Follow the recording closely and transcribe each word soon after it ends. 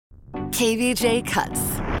KVJ cuts.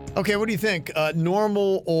 Okay, what do you think?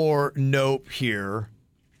 Normal or nope here?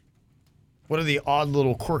 What are the odd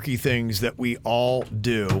little quirky things that we all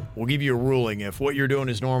do? We'll give you a ruling if what you're doing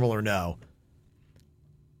is normal or no.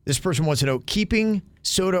 This person wants to know, keeping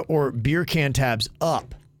soda or beer can tabs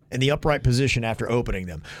up in the upright position after opening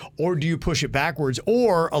them. Or do you push it backwards?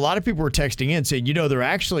 Or a lot of people were texting in saying, they're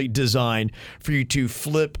actually designed for you to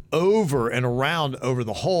flip over and around over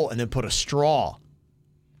the hole and then put a straw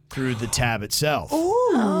through the tab itself. Ooh.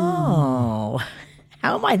 Oh.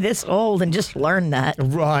 How am I this old and just learned that?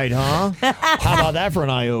 Right, huh? How about that for an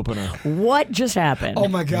eye-opener? What just happened? Oh,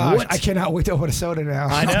 my gosh. I cannot wait to open a soda now.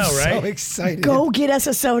 I know, right? I'm so excited. Go get us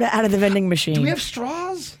a soda out of the vending machine. Do we have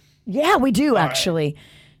straws? Yeah, we do, actually.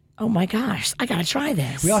 Oh, my gosh. I got to try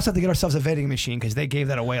this. We also have to get ourselves a vending machine because they gave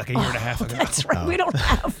that away like a year and a half ago. That's right. We don't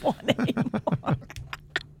have one anymore.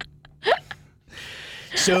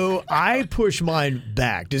 So I push mine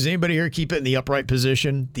back. Does anybody here keep it in the upright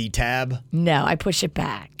position, the tab? No, I push it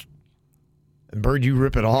back. And Bird, you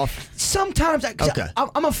rip it off? Sometimes, Okay.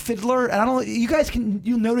 I'm a fiddler, and I don't. You guys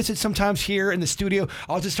you'll notice it sometimes here in the studio.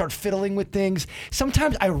 I'll just start fiddling with things.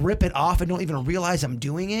 Sometimes I rip it off and don't even realize I'm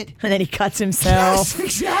doing it. And then he cuts himself. Yes,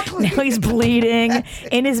 exactly. Now he's bleeding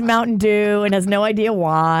in his Mountain Dew and has no idea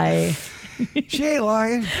why. She ain't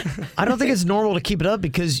lying. I don't think it's normal to keep it up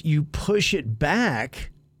because you push it back,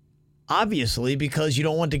 obviously, because you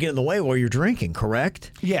don't want it to get in the way while you're drinking,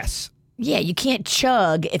 correct? Yes. Yeah, you can't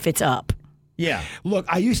chug if it's up. Yeah. Look,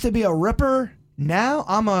 I used to be a ripper. Now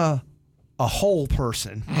I'm a hole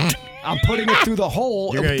person. I'm putting it through the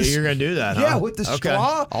hole. You're gonna do that, huh? Yeah, with the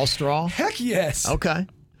straw. All straw? Heck yes. Okay.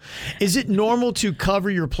 Is it normal to cover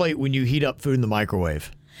your plate when you heat up food in the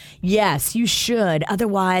microwave? Yes, you should.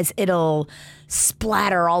 Otherwise, it'll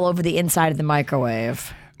splatter all over the inside of the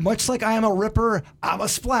microwave. Much like I am a ripper, I'm a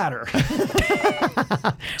splatter.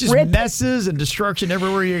 Just messes and destruction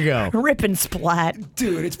everywhere you go. Rip and splat.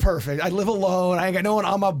 Dude, it's perfect. I live alone. I ain't got no one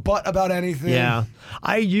on my butt about anything. Yeah.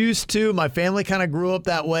 I used to. My family kind of grew up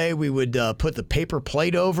that way. We would put the paper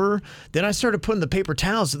plate over. Then I started putting the paper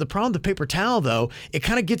towels. So the problem with the paper towel, though, it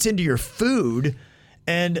kind of gets into your food.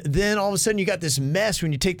 And then all of a sudden you got this mess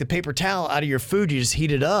when you take the paper towel out of your food. You just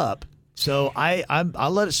heat it up. So I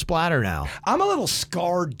let it splatter now. I'm a little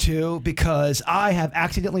scarred, too, because I have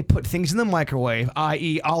accidentally put things in the microwave,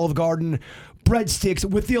 i.e. Olive Garden breadsticks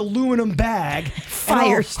with the aluminum bag.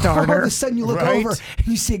 Fire starter. All of a sudden you look Right? over and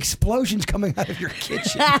you see explosions coming out of your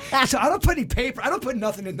kitchen. So I don't put any paper. I don't put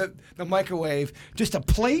nothing in the microwave. Just a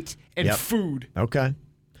plate and food. Okay.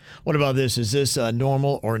 What about this? Is this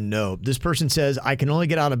normal or no? This person says, I can only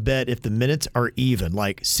get out of bed if the minutes are even,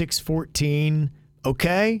 like 6:14.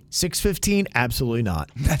 Okay. 6:15. Absolutely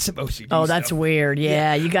not. That's some OCD Oh, that's stuff. weird.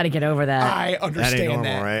 Yeah, you got to get over that. I understand normal,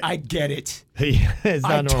 that. right? I get it. It's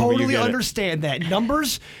not I normal. but you totally get it. understand that.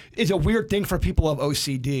 Numbers is a weird thing for people of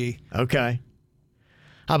OCD. Okay.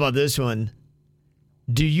 How about this one?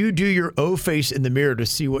 Do you do your O face in the mirror to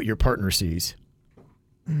see what your partner sees?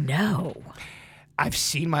 No. I've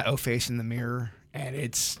seen my O face in the mirror, and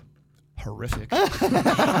it's horrific.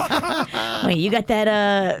 Wait, you got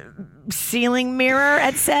that ceiling mirror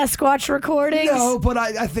at Sasquatch Recordings? No, but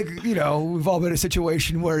I think, we've all been in a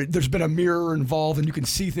situation where there's been a mirror involved and you can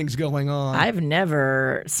see things going on. I've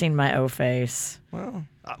never seen my O face. Well,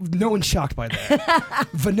 no one's shocked by that.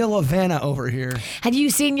 Vanilla Vanna over here. Have you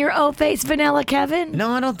seen your O face, Vanilla Kevin? No,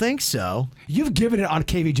 I don't think so. You've given it on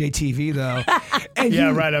KVJ TV, though. And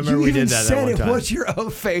Yeah, right, I remember you we even did that said one it time. was your O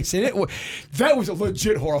face, and that was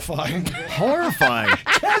legit horrifying. Horrifying.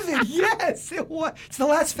 Kevin, yes, it was. It's the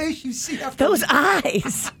last face you see after Those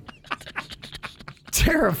eyes.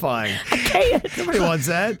 Terrifying. Nobody wants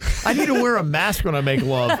that. I need to wear a mask when I make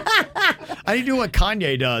love. I need to do what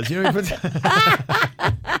Kanye does. He puts...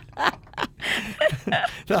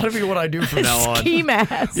 That'll be what I do from now on. Ski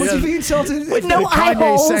mask. Would you be insulted? With if- no The eye Kanye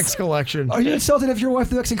holes. sex collection. Are you insulted if your wife,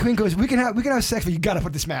 the Mexican queen, goes, we can have sex, but you got to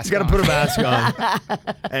put this mask You on? got to put a mask on.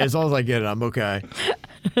 Hey, as long as I get it, I'm okay.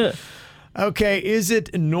 Okay, is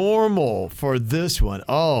it normal for this one?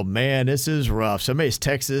 Oh, man, this is rough. Somebody's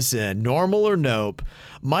texted this in. Normal or nope?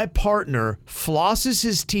 My partner flosses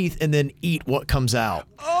his teeth and then eat what comes out.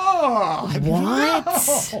 Oh,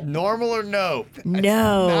 What? Normal or nope?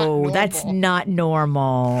 No, that's not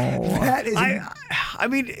normal. that is. I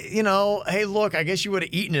mean, hey, look, I guess you would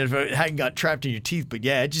have eaten it if it hadn't got trapped in your teeth. But,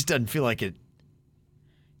 yeah, it just doesn't feel like it.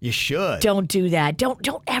 You should. Don't do that. Don't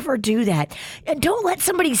ever do that. And don't let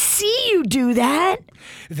somebody see you do that.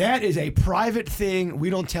 That is a private thing we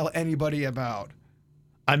don't tell anybody about.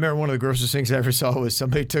 I remember one of the grossest things I ever saw was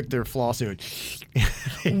somebody took their floss and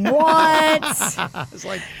What? it's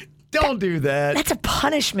like, Don't do that. That's a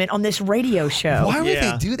punishment on this radio show. Why would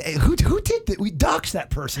Yeah. they do that? Who did that? We doxed that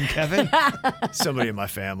person, Kevin. Somebody in my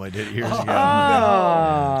family did it years ago.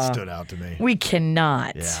 It stood out to me. We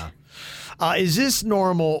cannot. Yeah. Is this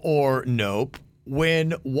normal or nope?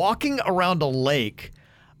 When walking around a lake,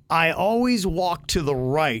 I always walk to the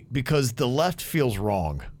right because the left feels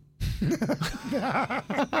wrong.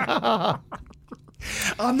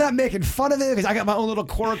 I'm not making fun of it because I got my own little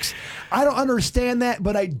quirks. I don't understand that,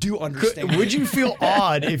 but I do understand. Would you feel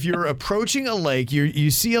odd if you're approaching a lake,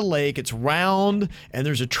 you see a lake, it's round, and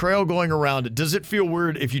there's a trail going around it? Does it feel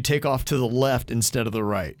weird if you take off to the left instead of the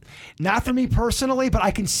right? Not for me personally, but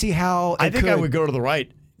I can see how I think I would go to the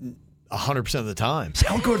right 100% of the time.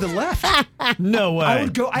 I would go to the left. No way. I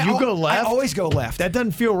would go. You go left? I always go left. That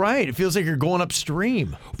doesn't feel right. It feels like you're going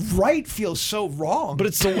upstream. Right feels so wrong. But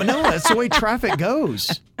that's the way traffic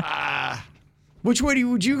goes. Which way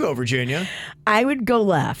would you go, Virginia? I would go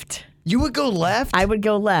left. You would go left? I would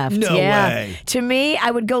go left. No yeah. way. To me,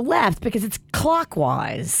 I would go left because it's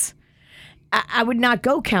clockwise. I would not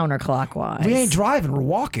go counterclockwise. we ain't driving. We're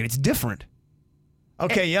walking. It's different.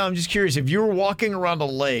 Okay, yeah, I'm just curious. If you were walking around a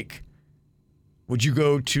lake, would you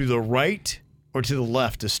go to the right or to the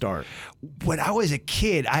left to start? When I was a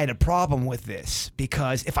kid, I had a problem with this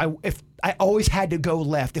because if I always had to go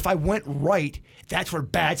left. If I went right, that's where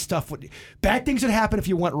bad things would happen if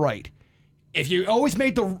you went right. If you always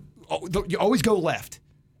made you always go left.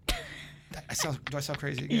 Do I sound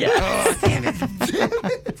crazy again? Yeah. Oh, damn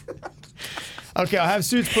it. Okay, I'll have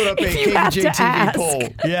Suits put up a If you have KVJ to TV ask. poll.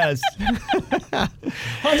 Yes. I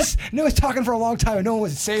was talking for a long time and no one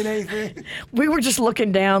was saying anything. We were just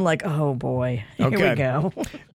looking down like, oh boy, here Okay. we go.